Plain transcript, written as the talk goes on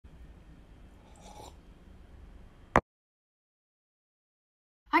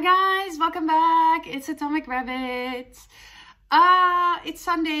Hi guys, welcome back. It's Atomic Rabbit. It's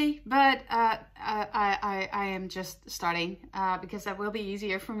Sunday, but I am just starting because that will be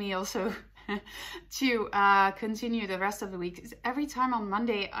easier for me also to continue the rest of the week. Every time on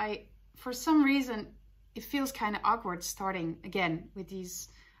Monday, for some reason, it feels kind of awkward starting again with these.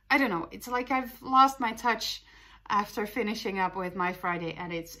 I don't know. It's like I've lost my touch after finishing up with my Friday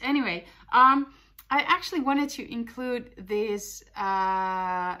edits. Anyway, I actually wanted to include this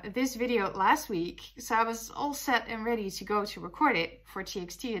this video last week, so I was all set and ready to go to record it for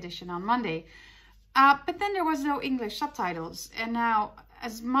TXT edition on Monday. But then there was no English subtitles, and now,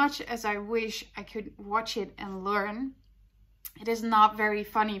 as much as I wish I could watch it and learn, it is not very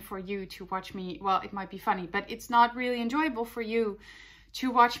funny for you to watch me. Well, it might be funny, but it's not really enjoyable for you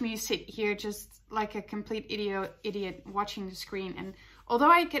to watch me sit here just like a complete idiot watching the screen. And although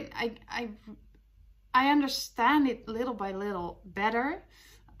I understand it little by little better,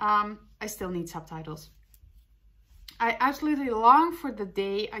 I still need subtitles. I absolutely long for the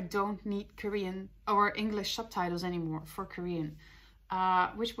day I don't need Korean or English subtitles anymore for Korean,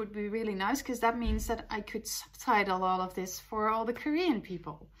 which would be really nice because that means that I could subtitle all of this for all the Korean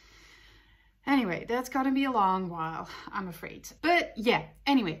people. Anyway, that's gonna be a long while, I'm afraid. But yeah,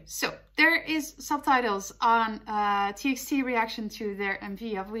 anyway, so there is subtitles on TXT reaction to their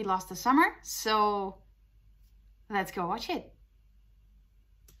MV of We Lost the Summer. So let's go watch it.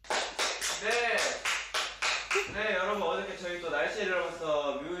 네, 여러분 어저께 저희 또 날씨를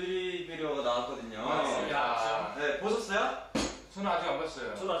하면서 뮤직비디오가 나왔거든요. 맞습니다. 네, 보셨어요? 저는 아직 안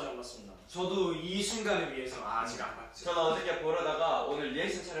봤어요. 저도 아직 안 봤습니다. 저도 이 순간을 위해서 아직 안 봤죠. 저는 어저께 보려다가 오늘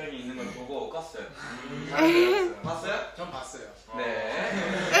리액션 촬영이 있는 걸 보고 껐어요. 봤어요? 전 봤어요. 네.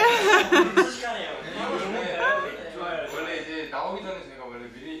 시간이에요. 좋아요. 원래 이제 나오기 전에 제가 원래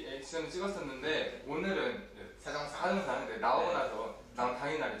미리 액션을 찍었었는데 오늘은 사정상 나오고 나서 나온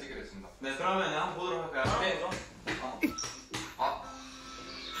당일날에 찍게 됐습니다. 네, 그러면 한번 보도록 할까요? 네.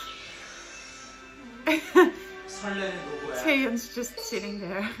 설레는 노고야. Taeyeon's just sitting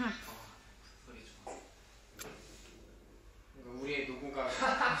there. 우리의 노고가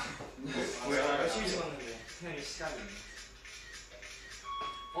뭐야? 열심히 찍었는데 그냥 이 시간이.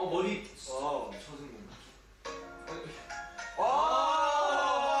 머리 젖은 건가?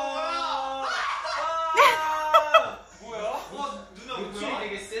 뭐야? 누나 목소리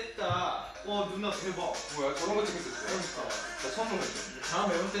되게 셌다. 누나 대박. 뭐야? 저런 거 찍었었어요? 그러니까. 나 처음 보는데.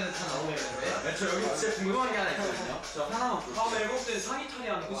 다음 앨범 때는 다 나오겠는데? 네, 저 여기 진짜 궁금한 게 하나 있거든요. 저 하나만 볼게요. 다음 앨범 때는 상의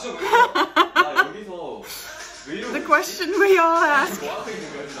탈의하는 거. 그쵸? 아, 여기서 왜 이러고 The question we all ask. 뭐 하고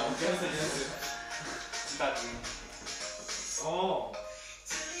있는 거야?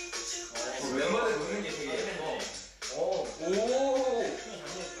 지금 멤버들 노는 게 되게 예뻐.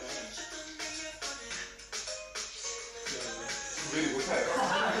 왜 이렇게 못해요?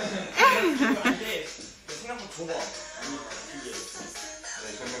 근데 생각보다 좁아. 네,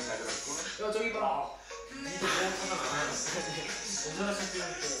 전명 잘 들었고. 야, 저기 봐. 니도 너무 상관 안 해. 언제나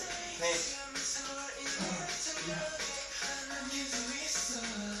챙겨놓고. 네.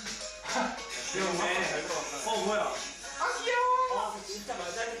 귀여우네. 잘 들어갔다. 뭐야? 귀여워. 진짜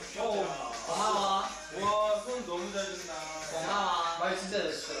말잘해서 귀엽더라. 고마워. 와, 손 너무 잘 준다. 고마워. 말 진짜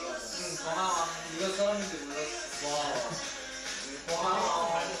잘 쓰더라. 고마워. 이거 사람인지 몰랐어. 와.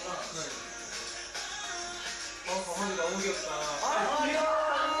 고마워. 잘 됐다. 강아지 너무 귀엽다.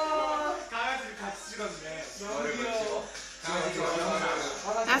 강아지 같이 찍었네. 너무 귀여워.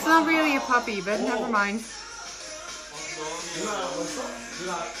 That's not really a puppy, but never mind. 누나 멋있어?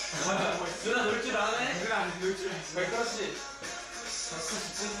 누나 놀 줄 아네? 누나 놀 줄 알지. 백가씨.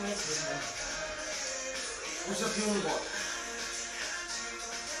 백가씨 찐cin했어. 진짜 귀여운 거.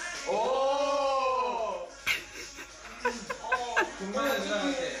 동반자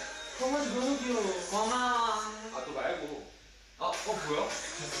누나한테. 강아지 너무 귀여워. 고마워. 또 말고. 뭐야?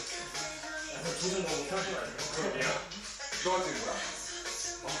 조준 거 못하지 말고. 너가 찍은 거야?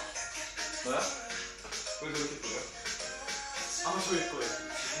 뭐야? 왜 저렇게 보여? 아마 저일 거예요.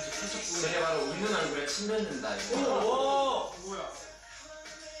 저게 바로 웃는 얼굴에 침 뱉는다 이거. 오! 뭐야?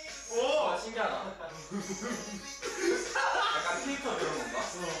 와, 신기하다. 약간 필터 그런 건가?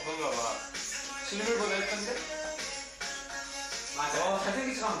 뭔가 막 실물보다 예쁜데? 맞아. 잘생긴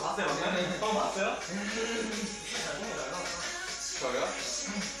척 한번 봤어요, 방금? 봤어요? 저요?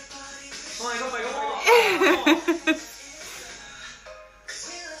 이거 봐.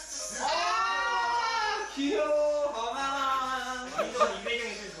 귀여워. 고마워. 이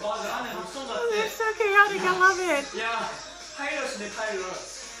배경이 제일 좋아. 맞아. 안에 목소리 같아. It's so chaotic, I love it. 야, 파일럿이네, 파일럿.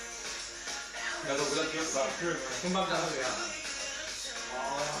 야, 너 모자 귀엽다. 금방 장수야.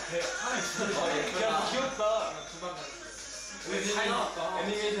 안에 진짜. 귀엽다. 금방 장수. 잘 나왔다.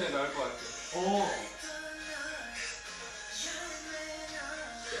 애니메이션에 나올 것 같아. 와!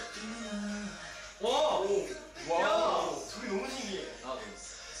 와우. 야! 소리 너무 신기해. 나도.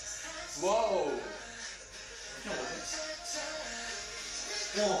 와우. 그냥 뭐지?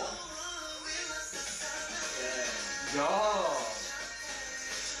 야.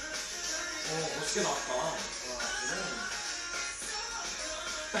 멋있게 나왔다.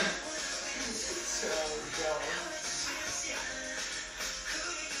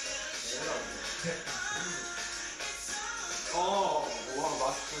 와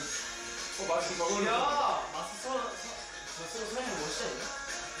마스크. 마스크 저걸로. 야! 마스 쓰고 사진 멋있지 않냐?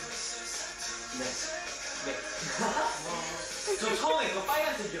 네. 저 처음에 이거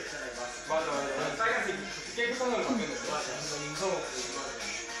빨간색이었잖아요, 마스. 맞아. 빨간색 깨끗한 걸로 바뀌었는데. 맞아. 인성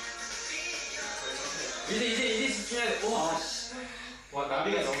이제 집중해야 돼. 와, 씨. 와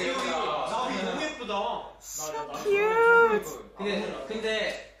나비가 너무 예쁘다. 나비 너무 예쁘다.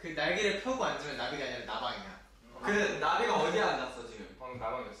 근데 그 날개를 펴고 앉으면 나비가 아니라 나방이야. 그 나비가 어디에 앉았어 지금? 방금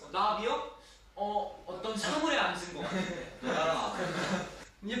나방이었어? 나비요? 어떤 사물에 앉은 거 같아. 나랑 아.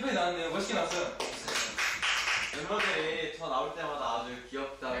 예쁘게 나왔네요. 멋있게 나왔어요. 멤버들이 저 나올 때마다 아주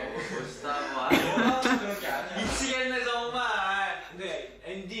귀엽다고 멋있다고 뭐라고 그런 게 아니야. 미치겠네 정말. 근데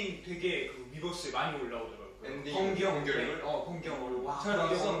엔딩 되게 그 위버스에 많이 올라오더라고요. 엔딩 번개물? 번개물. 와, 잘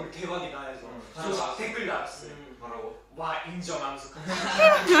나왔어. 번개물 대박이다 해서. 잘 그래서 나왔어. 댓글 달았어요. 뭐라고? 와, 인정하면서.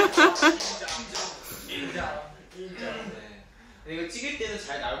 인정. 네. 근데 이거 찍을 때는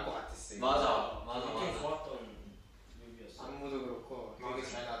잘 나올 것 같았어요. 맞아. 굉장히 좋았던 뮤비였어. 안무도 그렇고 되게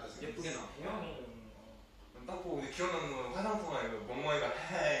잘 나왔다. 예쁘게 나와. 딱 보고 근데 기억나는 건 화장통아 이거 멍멍이가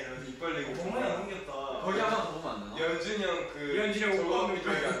헤 이러면서 입 벌리고 정말 넘겼다. 거기 한번 더 보면 안 되나? 연준이 형그 연준이 형 저거 오빠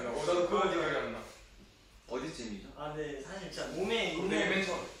기억이 안 나. 나도 그거 기억이 안 나. 어디쯤이죠? 아 근데 사실 진짜 몸에 근데 있는 맨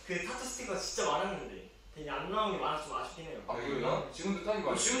처음. 그 타투 스티커가 진짜 많았는데 되게 안 나온 게 많아서 좀 아쉽긴 해요. 아 그래요? 지금도 딱이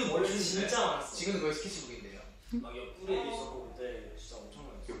많아. 지금도 원래 멋있는데? 진짜 많았어. 지금도 거의 스케치북인데요. 막 옆구리에도 있었고 그때 진짜 엄청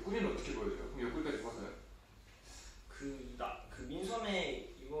많았어. 옆구리는 어떻게 보여줘요? 그럼 옆구리까지 벗어요? 그 민소매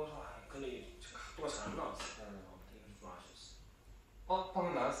입어서 근데 각도가 잘 안 나왔어. 되게 좀 아쉬웠어.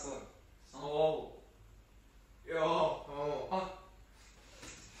 방금 나왔어. 저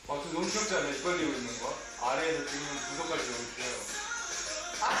너무 귀엽지 않아요? 입 벌리고 있는 거? 아래에서 지금 부석까지 너무 귀여워.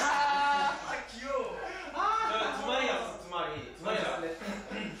 두 마리였어, 두 마리. 두 마리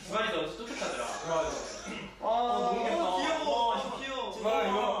너무 똑똑하더라. 너무 귀여워.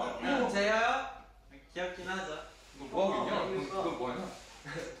 귀여워. 제가요? 귀엽긴 하죠. 너 뭐하고 있냐? 너 뭐하냐?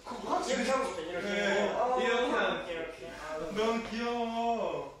 이렇게 하고 싶다. 이렇게. 이렇게. 너무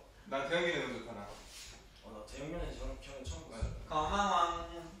귀여워. 난 태영이네 너무 좋다 나. 나 대형면에 저런 형은 처음 봤어. 고마워.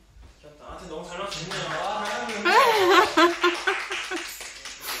 귀엽다. 하여튼 너무 잘 나왔네요.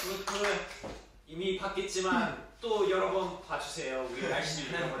 이미 봤겠지만 또 여러 번 봐주세요. 우리 날씨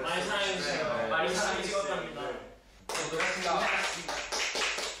잃어버렸어요. 많이 사랑해주세요. 네. 많이 사랑해 찍었답니다. 고맙습니다.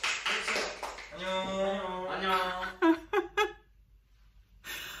 안녕.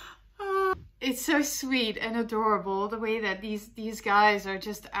 It's so sweet and adorable the way that these guys are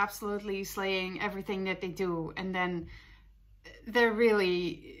just absolutely slaying everything that they do, and then they're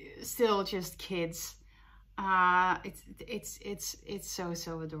really still just kids. It's so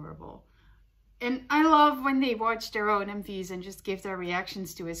adorable, and I love when they watch their own MVs and just give their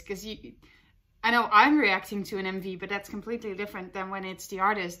reactions to us, because I know I'm reacting to an MV, but that's completely different than when it's the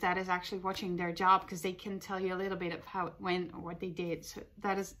artist that is actually watching their job, because they can tell you a little bit of how it went or what they did. So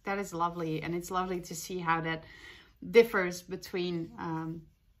that is lovely, and it's lovely to see how that differs between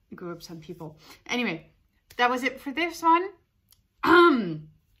groups and people. Anyway, that was it for this one.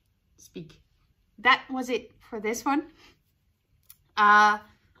 That was it for this one.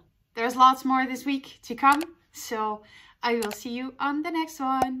 There's lots more this week to come, so I will see you on the next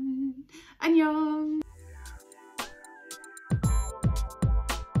one. 안녕.